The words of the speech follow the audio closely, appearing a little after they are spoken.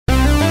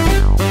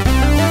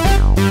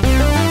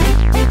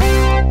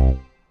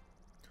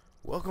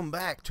welcome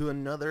back to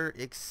another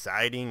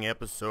exciting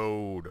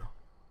episode.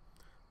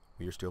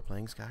 We are still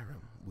playing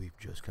Skyrim. We've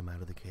just come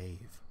out of the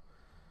cave.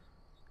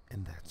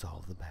 And that's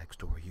all the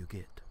backstory you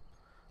get.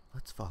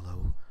 Let's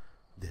follow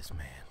this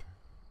man.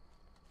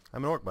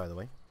 I'm an orc, by the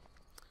way.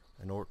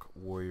 An orc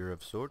warrior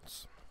of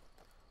sorts.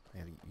 I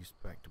gotta get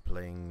used back to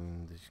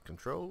playing these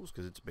controls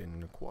because it's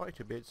been quite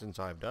a bit since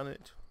I've done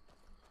it.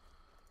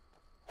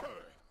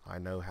 I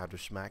know how to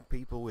smack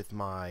people with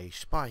my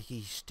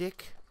spiky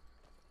stick.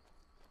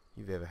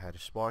 You've ever had a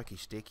spiky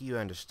stick, you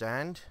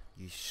understand?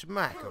 You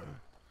smack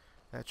them.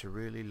 That's a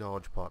really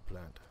large pot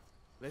plant.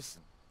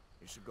 Listen,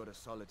 you should go to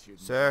Solitude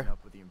and Sir, join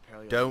up with the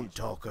Imperial don't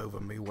Legion. talk over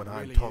me when It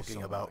I'm really talking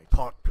is about alright.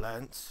 pot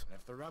plants. And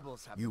if the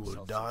rebels have You will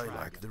themselves a die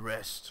dragon, like the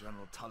rest.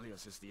 General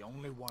Tullius is the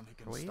only one who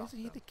can Wait, stop isn't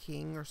he them. the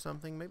king or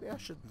something? Maybe I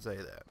shouldn't say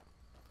that.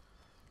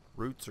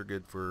 Roots are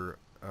good for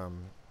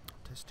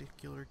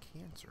testicular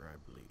cancer, I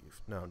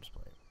believe. No, I'm just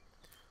playing.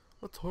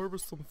 Let's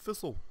harvest some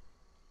thistle.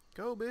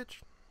 Go,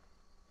 bitch.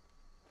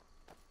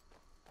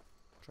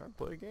 Try to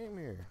play a game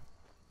here.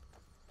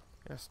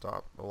 Yeah,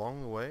 stop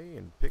along the way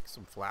and pick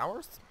some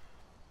flowers.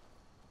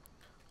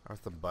 Or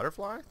some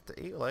butterflies to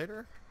eat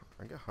later.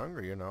 I get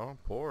hungry, you know. I'm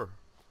poor.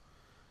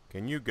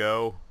 Can you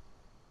go?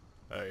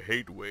 I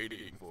hate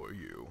waiting for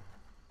you.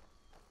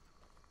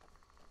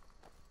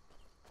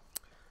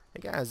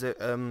 Hey guys,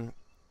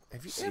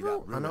 have you See ever? that I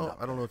ruin know. up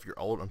I don't know there? if you're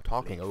old. I'm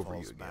talking Lake over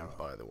you Falls again,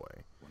 Barrow. by the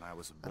way. When I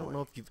was a boy, I don't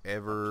know if you've that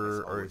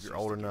ever, place or always if you're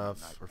used old to give me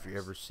enough, or if you've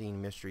nightmares. ever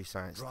seen Mystery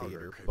Science Draugr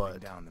Theater, creeping but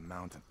down the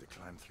mountain to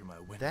climb through my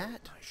window that at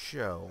night.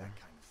 show That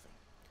kind of thing.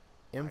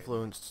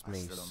 influenced I me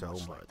still don't so much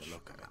like much. the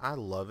look of it. I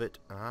love it,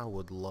 and I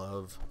would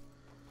love.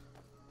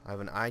 I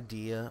have an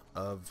idea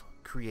of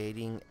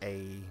creating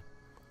a.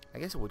 I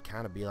guess it would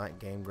kind of be like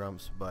Game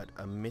Grumps, but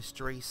a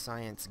mystery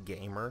science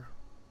gamer.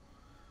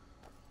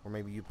 Or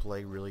maybe you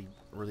play really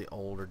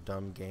old or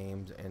dumb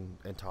games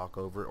and talk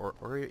over it,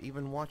 or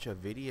even watch a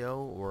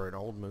video or an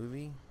old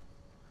movie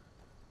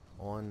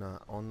on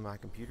my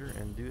computer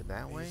and do it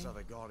that way. These are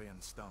the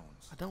Gaudian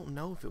stones. I don't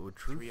know if it would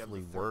 3 of the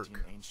truthfully 13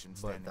 work, ancient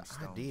but standing the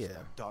stones idea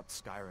that dot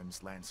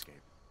Skyrim's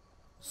landscape.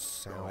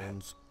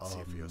 sounds See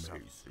it for yourself.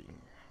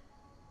 amazing.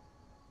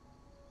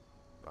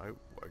 I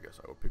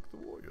guess I would pick the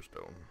warrior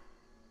stone.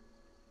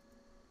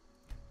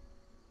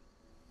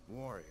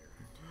 Warrior.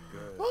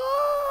 Good. I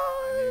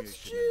Oh, knew you it's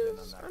shouldn't have been on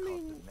just, that I cult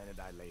mean, the minute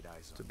I laid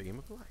eyes it's a on beam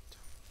of light.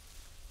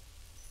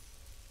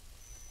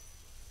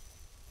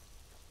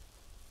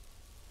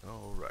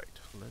 Alright,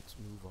 let's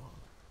move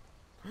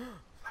on.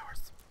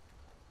 Flowers.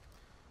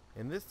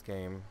 In this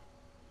game,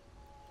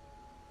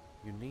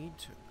 you need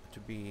to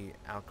be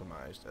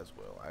alchemized as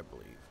well, I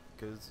believe.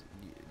 Because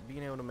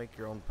being able to make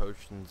your own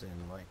potions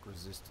and like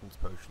resistance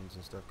potions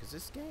and stuff. Because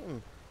this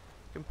game,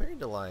 compared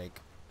to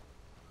like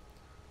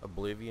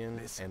Oblivion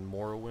Listen, and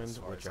Morrowind, as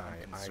far which as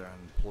I'm I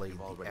concerned, played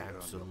you've already the earned your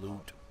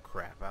absolute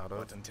crap out of.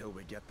 But until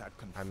we get that I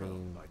confirmed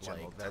mean, by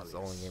General like, that's the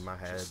only Tullius, game I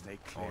had just stay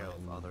clear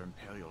of on, other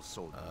Imperial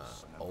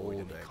soldiers and avoid old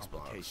any Xbox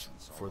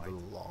complications, for the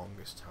alright?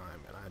 longest time,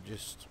 and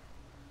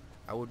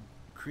I would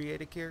create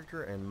a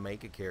character and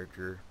make a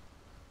character,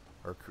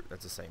 or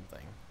that's the same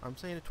thing. I'm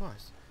saying it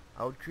twice.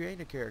 I would create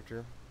a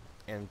character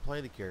and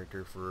play the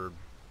character for,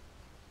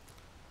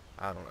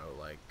 I don't know,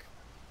 like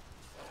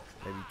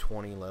maybe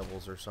 20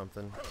 levels or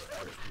something.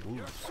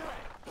 Oops.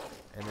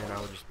 And then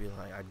I would just be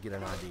like, I'd get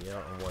an idea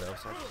on what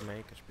else I should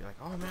make. I should be like,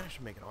 oh man, I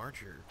should make an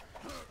archer,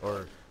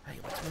 or hey,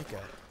 let's make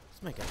a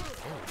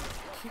oh,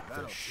 kick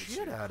That'll the teach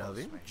shit you out of close,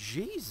 him, mate.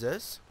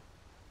 Jesus.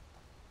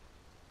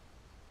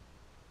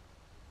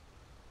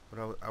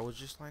 But I was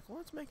just like, well,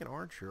 let's make an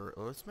archer,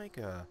 or let's make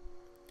a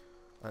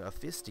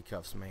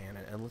fisticuffs man,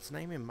 and let's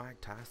name him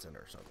Mike Tyson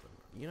or something.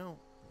 You know,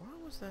 why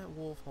was that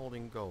wolf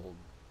holding gold?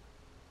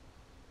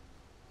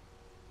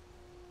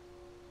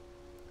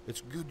 It's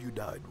good you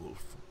died,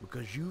 wolf,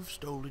 because you've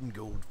stolen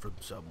gold from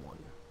someone.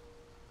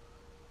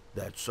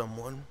 That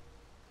someone,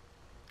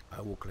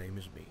 I will claim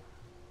as me.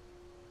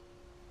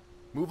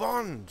 Move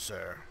on,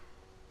 sir.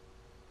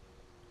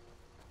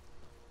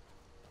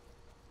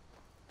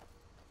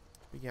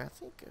 But yeah, I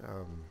think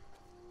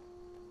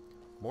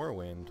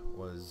Morrowind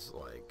was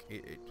like I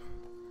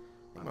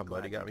think my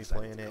buddy got me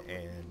playing it,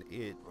 and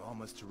it We're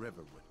almost to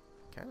Riverwood.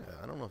 kind of,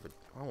 I don't know if it,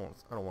 I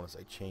don't want to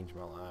say changed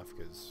my life,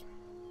 because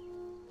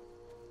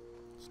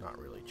it's not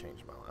really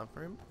changed my life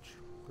very much,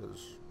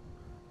 because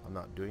I'm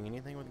not doing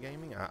anything with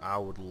gaming. I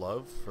would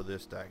love for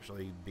this to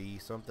actually be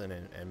something,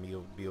 and me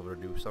be able to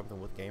do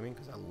something with gaming,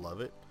 because I love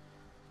it.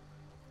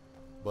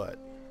 But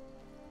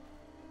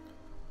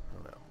I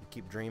don't know, you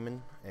keep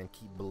dreaming and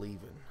keep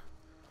believing,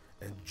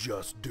 and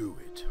just do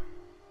it.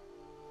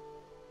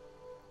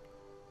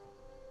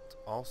 It's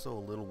also a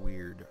little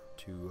weird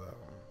to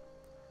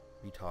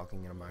be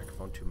talking in a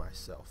microphone to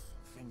myself,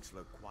 Things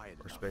look quiet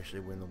enough.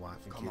 especially when the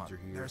wife and Come kids on, are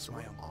here. there's It's a my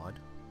little uncle. odd.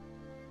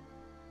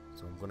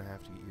 So I'm gonna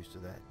have to get used to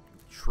that.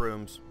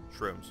 Shrooms.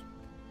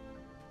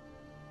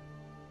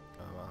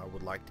 I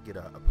would like to get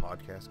a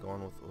podcast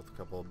going with a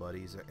couple of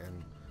buddies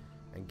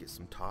and get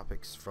some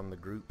topics from the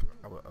group.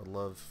 I'd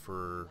love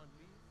for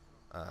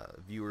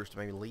viewers to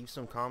maybe leave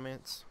some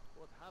comments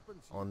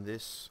on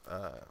this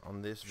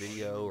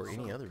video or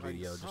any other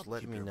video, just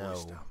let me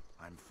know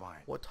I'm fine.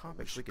 what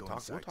topics we could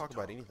talk. We'll talk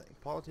about anything: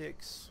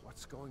 politics,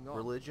 What's going on?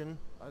 religion,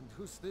 And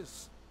who's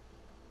this?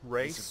 He's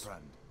race. a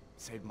friend.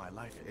 Saved my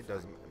life. in It fact.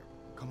 doesn't matter.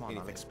 Come on, I'll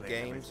Anything. explain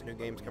Games, everything, new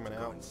but games we coming need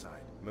to go out.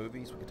 inside.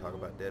 Movies. We could talk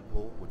about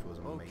Deadpool, which was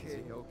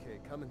amazing. Okay,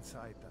 come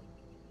inside then.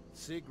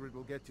 Sigrid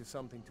will get you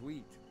something to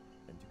eat,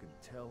 and you can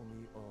tell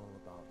me all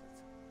about it.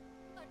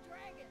 A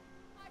dragon!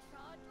 I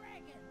saw a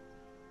dragon!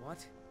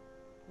 What?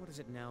 What is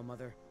it now,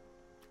 Mother?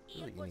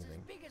 Really It was anything.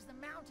 as big as the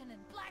mountain and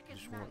black as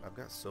Just night. want, I've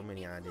got so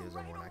many It flew ideas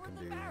on right what I over can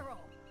the do barrel.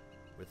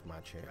 with my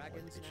channel.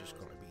 Dragons It's just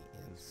now going to is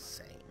be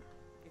insane.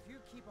 If you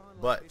keep on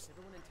But, like this,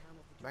 everyone in town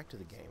will think Back to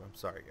the you're game. crazy. I'm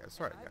sorry, guys.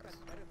 Sorry, I've guys.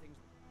 got better things.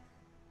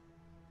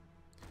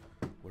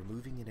 We're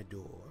moving in a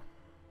door.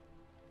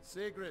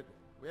 Sigrid,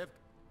 we have...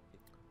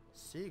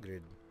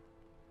 Sigrid.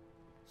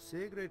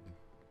 Sigrid.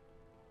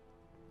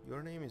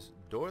 Your name is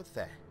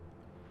Dorothy.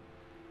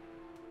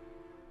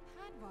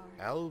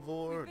 Hadvar,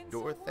 Alvor, we've been so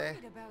Dorothy,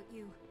 worried about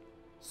you. Come, you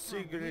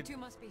Sigrid. two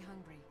must be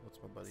hungry. What's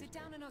my buddy's Sit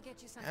down name? and I'll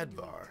get you something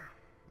to Advar.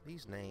 eat.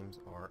 These names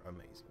are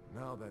amazing.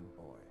 Now then,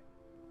 boy.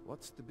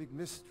 What's the big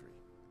mystery?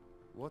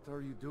 What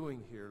are you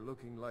doing here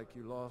looking like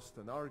you lost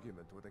an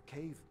argument with a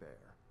cave bear?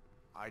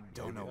 I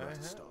don't know Maybe I where to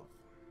have. stop.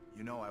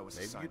 You know I was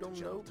Maybe you assigned don't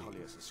to know General me.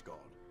 Tullius' guard.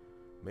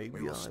 Maybe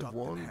We will I've stop them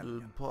wandered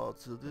Hellion,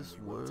 parts of then this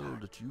we will world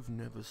attack that you've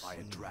never By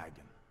a seen.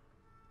 dragon.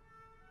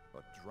 A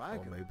Or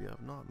dragon? maybe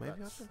I've not. Maybe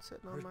That's I've been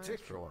sitting on my ass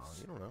for a while. ridiculous.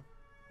 You don't know.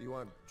 You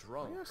aren't Why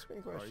drunk, you ask me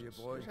are questions?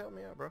 you, boy? Just help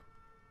me out, bro.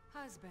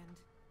 Husband,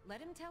 let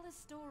him tell his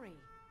story.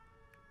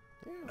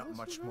 Yeah, Not let's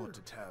much do more her.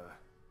 to tell.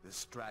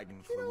 This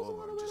dragon She flew knows a over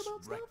little and bit just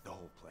about wrecked stuff. the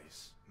whole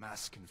place.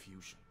 Mass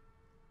confusion.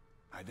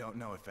 I don't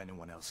know if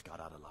anyone else got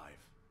out alive.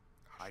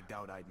 I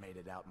doubt I'd made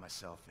it out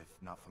myself if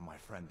not for my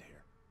friend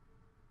here.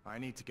 I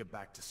need to get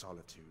back to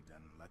Solitude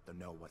and let them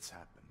know what's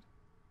happened.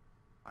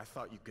 I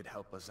thought you could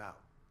help us out.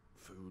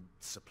 Food,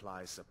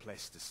 supplies, a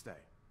place to stay.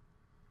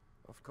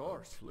 Of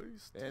course.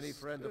 place to Any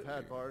friend of stay.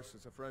 Hadvar's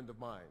is a friend of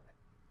mine.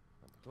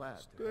 I'm glad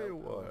to Stay help a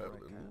whenever while I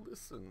and can.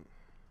 listen.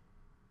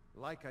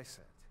 Like I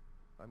said,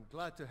 I'm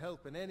glad to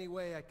help in any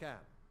way I can.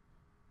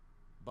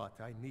 But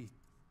I need...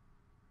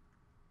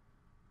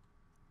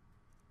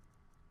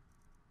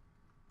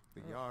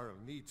 The Jarl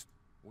needs...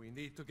 We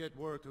need to get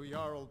word to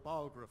Jarl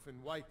Balgruuf in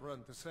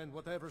Whiterun to send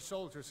whatever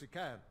soldiers he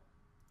can.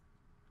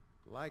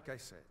 Like I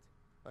said,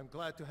 I'm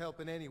glad to help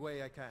in any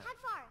way I can.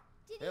 Hadvar,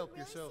 did Help you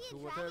really yourself see a to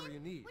whatever dragon? you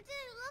need. What did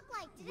it look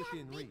like? Did it Within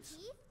have big reach.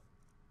 teeth?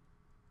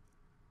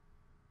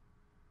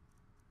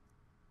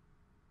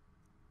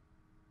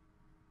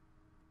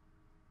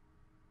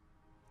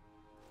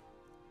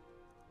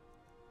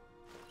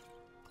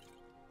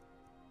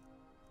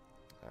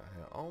 I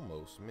had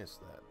almost missed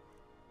that.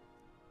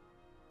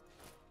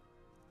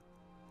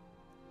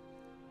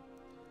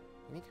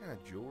 Any kind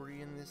of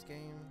jewelry in this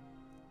game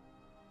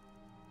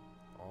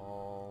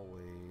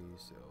always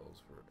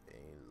sells for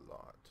a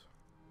lot.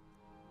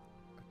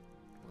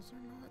 Was there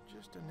not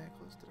just a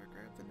necklace? Did I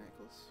grab the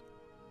necklace?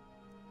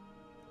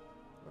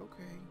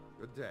 Okay.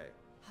 Good day.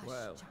 Hush,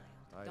 Well, child.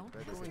 I'd Don't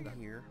better Go hesitate. in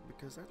here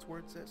because that's where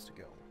it says to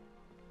go.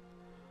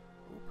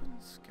 Open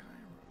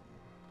Skyrim.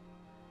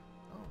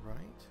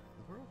 Alright.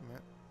 The world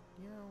map.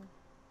 You know,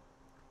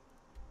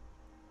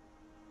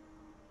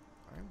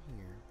 I'm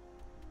here.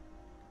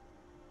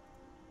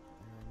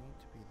 And I need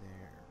to be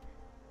there.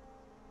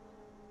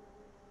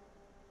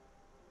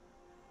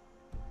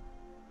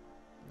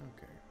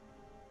 Okay.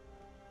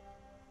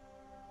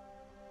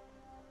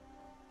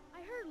 I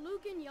heard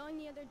Lucan yelling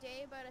the other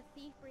day about a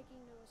thief breaking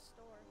into a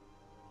store.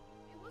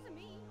 It wasn't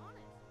me, honest.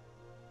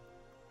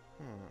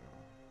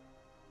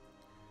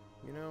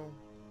 You know,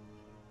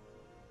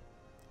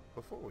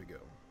 before we go,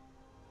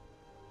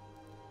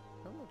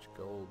 how much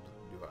gold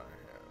do I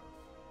have?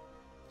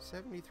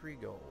 73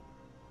 gold.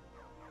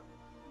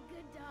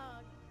 Good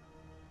dog.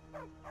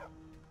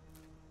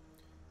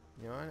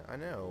 You know, I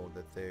know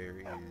that there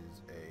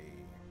is a...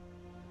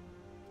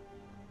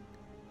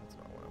 That's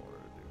not what I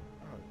wanted to do.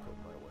 I'll put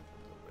my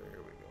weapons up there.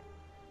 Here we go.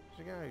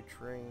 There's a guy who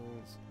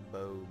trains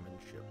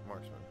bowmanship,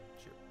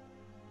 marksmanship.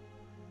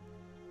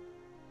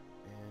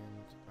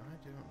 And I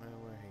don't know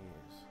where he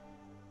is.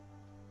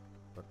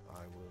 But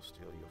I will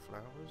steal your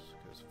flowers,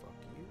 because fuck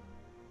you.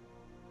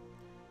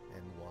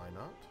 And why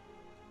not?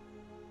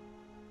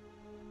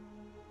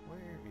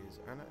 Where is...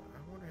 I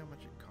wonder how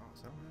much it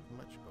costs. I don't have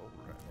much gold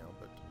right now,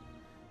 but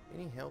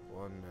any help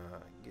on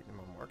getting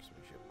my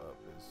marksmanship up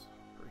is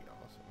pretty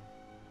awesome.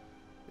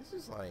 This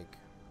is like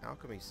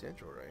Alchemy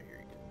Central right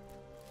here again.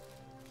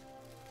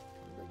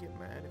 Do they get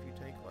mad if you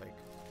take, like,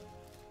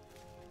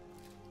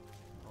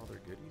 all their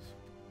goodies?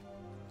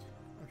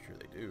 I'm sure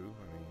they do.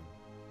 I mean,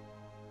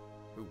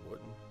 who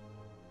wouldn't?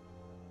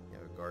 You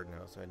have a garden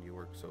outside and you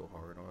work so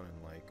hard on,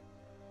 and, like,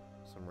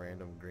 some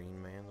random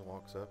green man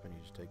walks up and he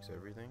just takes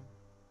everything.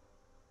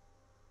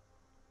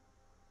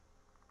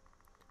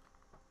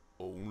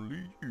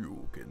 Only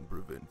you can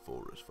prevent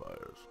forest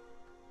fires.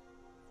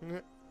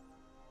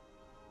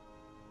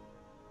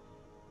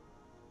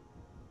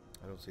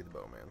 I don't see the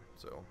bowman,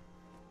 so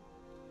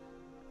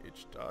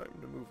It's time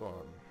to move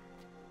on.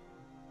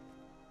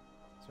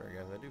 Sorry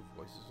guys, I do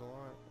voices a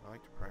lot. I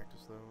like to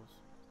practice those.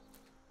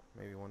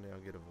 Maybe one day I'll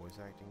get a voice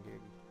acting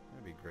gig.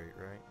 That'd be great,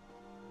 right?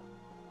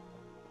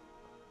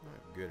 I'm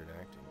not good at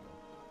acting though.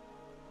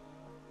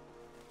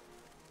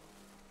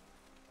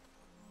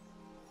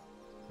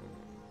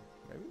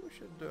 Maybe we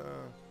should,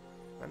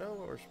 I know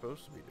what we're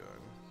supposed to be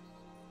doing.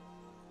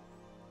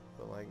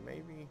 But like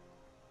maybe...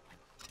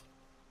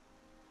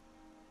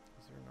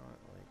 Is there not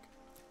like...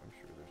 I'm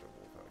sure there's a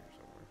wolf out here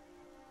somewhere.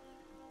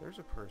 There's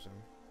a person.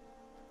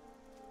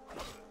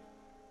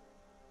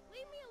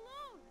 Leave me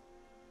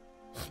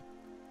alone!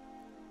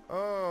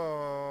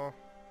 Oh,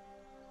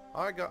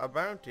 I got a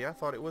bounty. I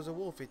thought it was a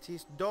wolf. It's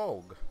his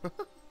dog.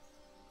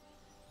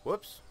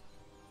 Whoops.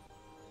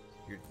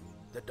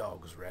 The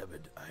dog was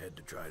rabid. I had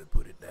to try to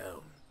put it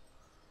down.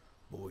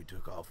 Boy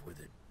took off with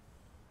it.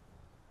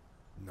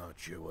 Not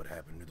sure what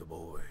happened to the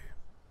boy.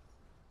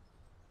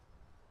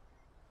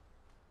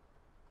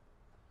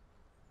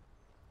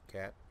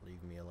 Cat,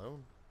 leave me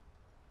alone.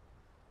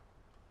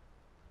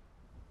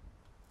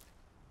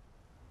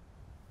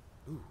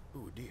 Ooh,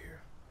 a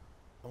deer.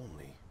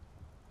 Only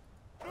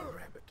a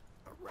rabbit.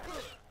 A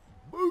rabbit.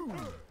 Boom! Did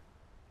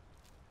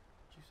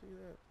you see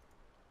that?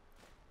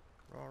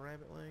 Raw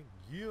rabbit leg?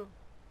 Yeah.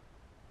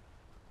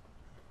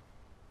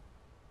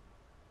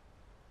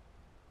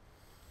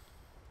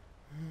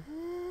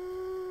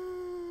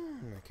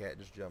 My cat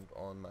just jumped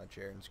on my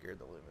chair and scared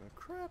the living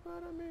crap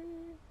out of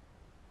me.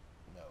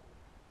 No.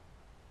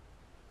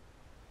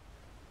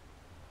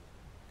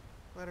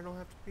 Glad I don't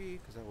have to pee,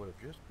 because I would have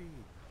just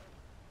peed.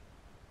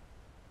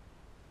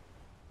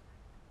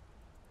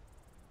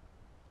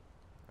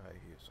 I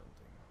hear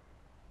something.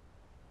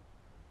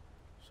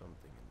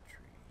 Something in the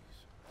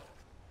trees.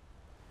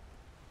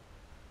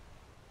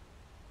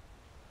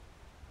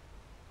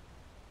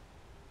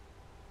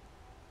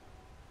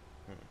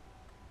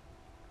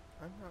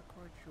 I'm not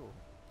quite sure.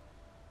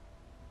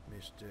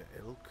 Mr.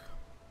 Elk.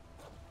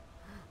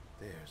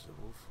 There's the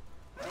wolf.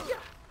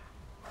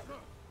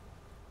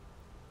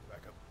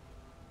 Back up.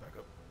 Back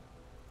up.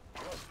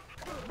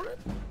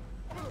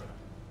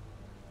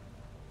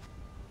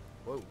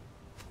 Whoa.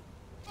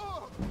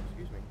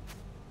 Excuse me.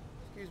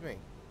 Excuse me.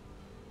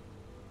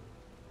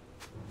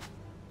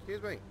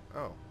 Excuse me.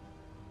 Oh.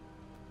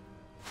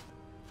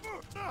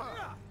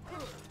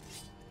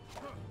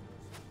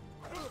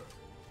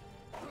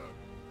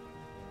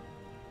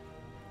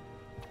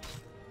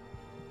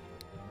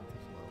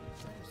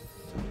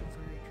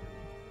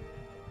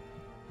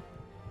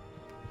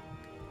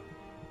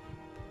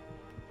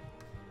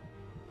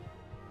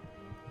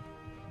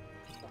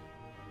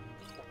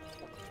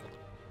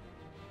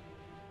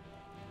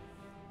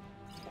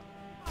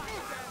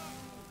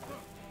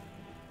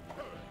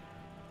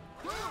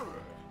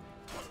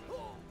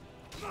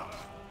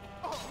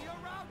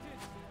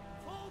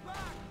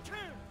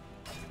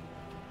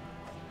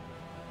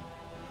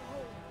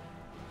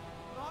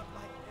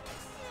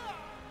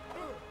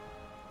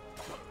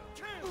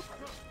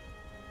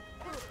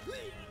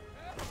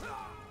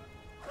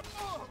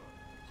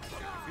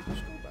 If you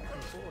just go back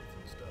and forth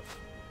and stuff.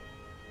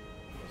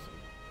 Listen.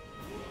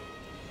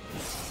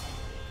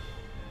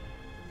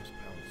 Just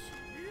pounce.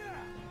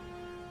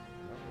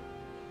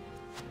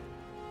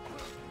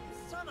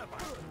 Son of a...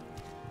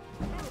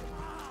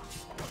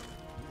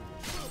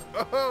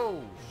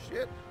 Oh,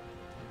 shit.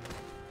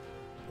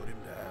 Put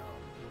him down.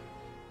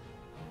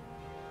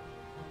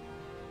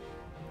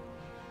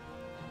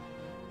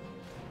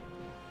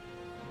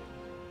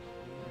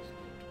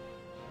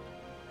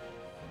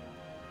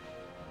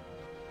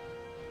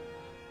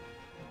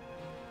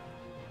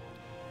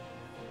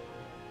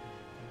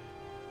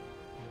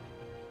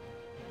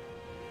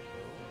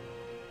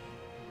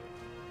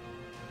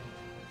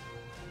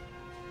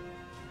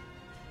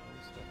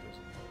 This stuff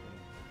doesn't help me.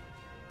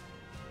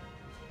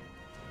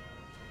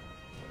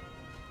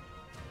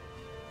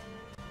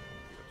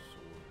 Get a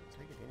sword.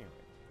 Take it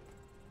anyway.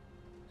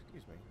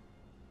 Excuse me.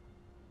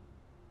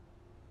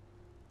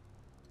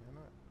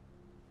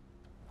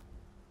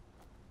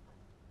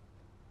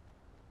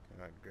 Can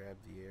I grab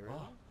the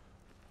arrow?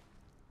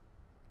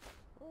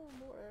 Oh,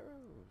 more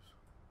arrows.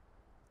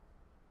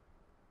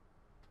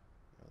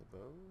 Another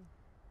bow.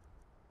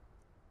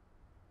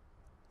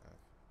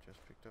 I've just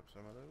picked up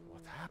some of those.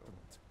 What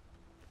happened?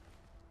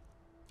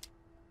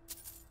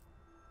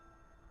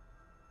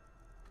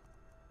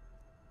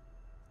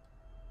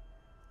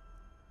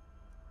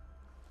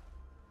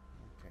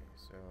 Okay,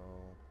 so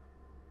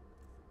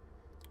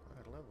I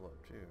had a level up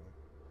too.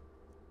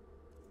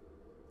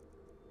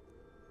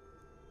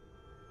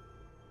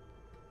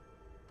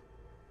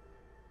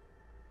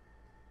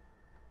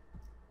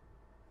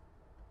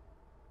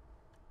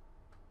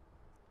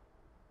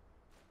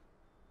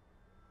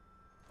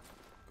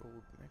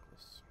 Gold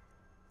necklace.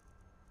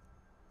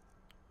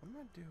 What am I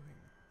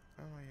doing?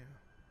 Oh yeah.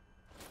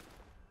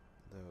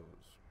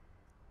 Those.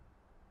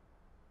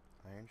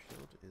 Iron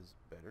shield is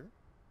better.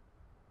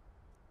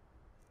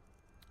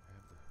 I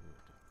have the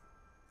hood.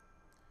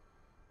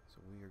 So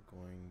we are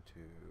going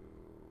to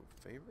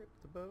favorite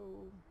the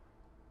bow.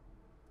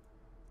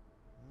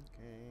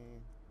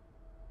 Okay.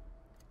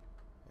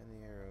 And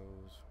the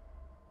arrows.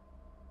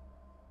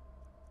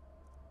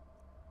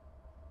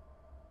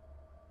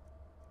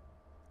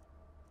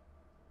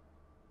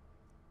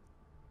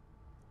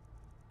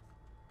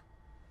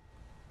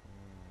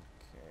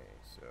 Okay,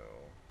 so...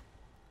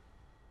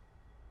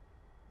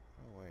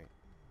 Oh, wait.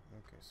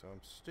 Okay, so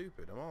I'm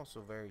stupid. I'm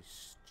also very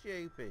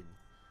stupid.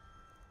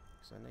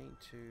 Because I need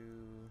to...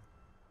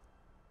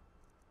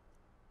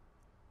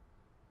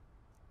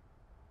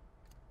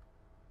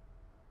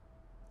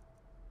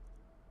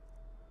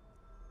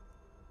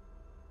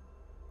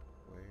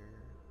 Where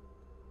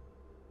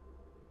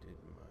did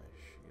my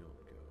shield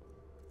go?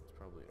 It's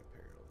probably in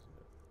apparel, isn't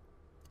it?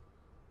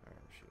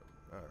 Iron shield.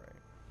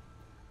 Alright.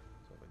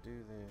 So if I do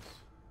this,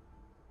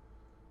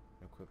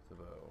 equip the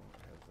bow,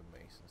 I have the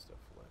mace and stuff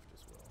left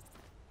as well.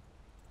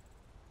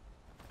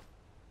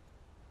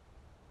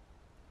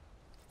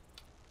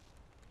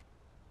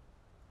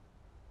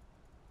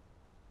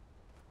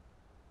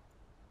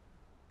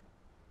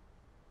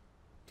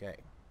 Okay.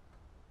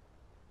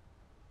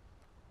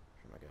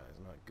 My guy's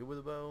not good with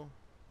a bow.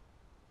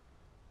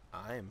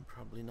 I am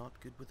probably not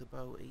good with a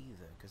bow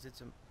either, because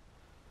it's a...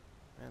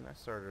 Man, I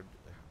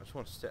just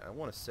want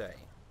to say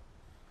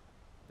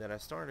that I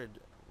started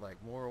like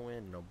Morrowind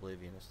and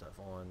Oblivion and stuff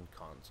on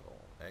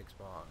console,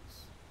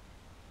 Xbox.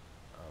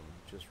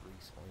 Just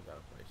recently got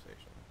a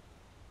PlayStation.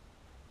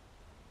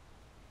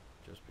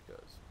 Just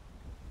because.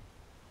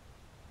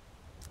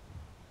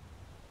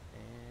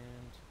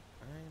 And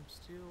I am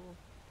still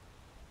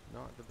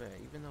not the best,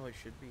 even though it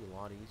should be a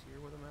lot easier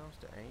with a mouse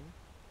to aim.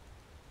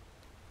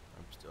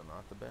 I'm still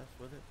not the best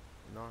with it.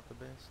 Not the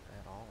best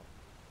at all.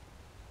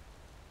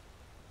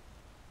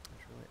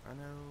 It's really, I don't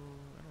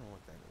know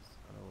what that is.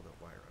 I know that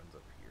wire runs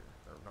up here.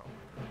 Or not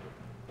wire runs.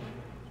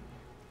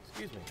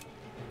 Excuse me.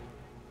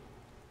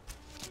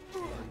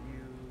 Are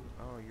you...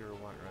 Oh, you're a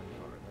white run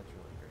guard. That's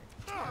really great.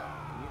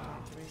 Can you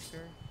talk to me,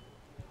 sir?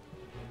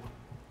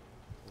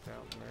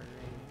 Without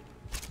murdering?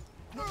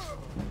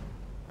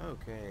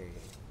 Okay.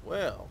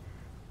 Well.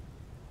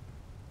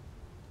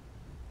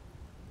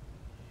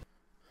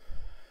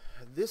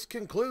 This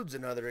concludes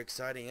another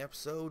exciting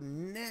episode.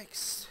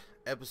 Next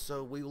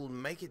episode, we will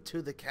make it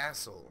to the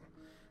castle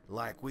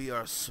like we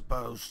are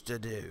supposed to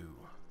do.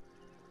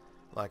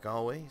 Like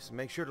always,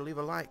 make sure to leave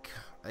a like,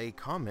 a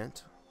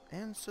comment,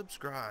 and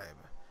subscribe.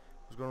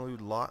 I was going to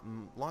do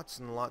lots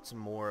and lots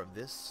more of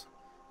this.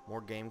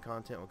 More game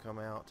content will come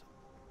out.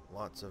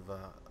 Lots of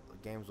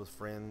games with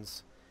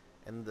friends.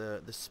 And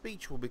the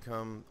speech will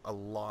become a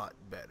lot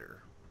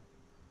better.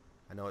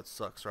 I know it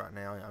sucks right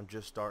now. I'm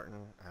just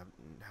starting. I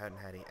hadn't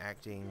had any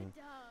acting,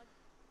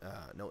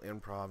 no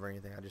improv or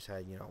anything. I just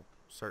had, you know,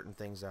 certain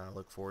things that I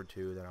look forward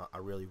to that I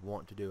really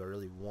want to do. I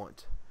really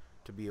want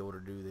to be able to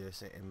do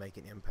this and make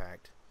an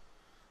impact.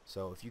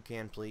 So if you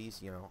can,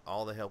 please, you know,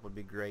 all the help would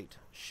be great.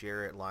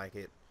 Share it, like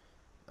it,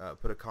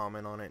 put a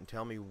comment on it, and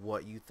tell me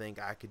what you think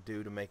I could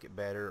do to make it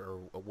better,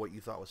 or what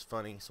you thought was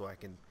funny, so I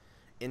can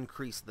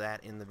increase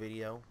that in the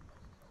video.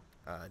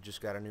 Just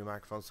got a new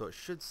microphone, so it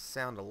should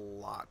sound a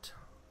lot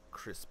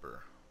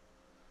crisper.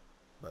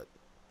 But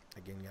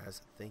again,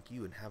 guys, thank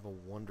you and have a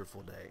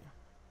wonderful day.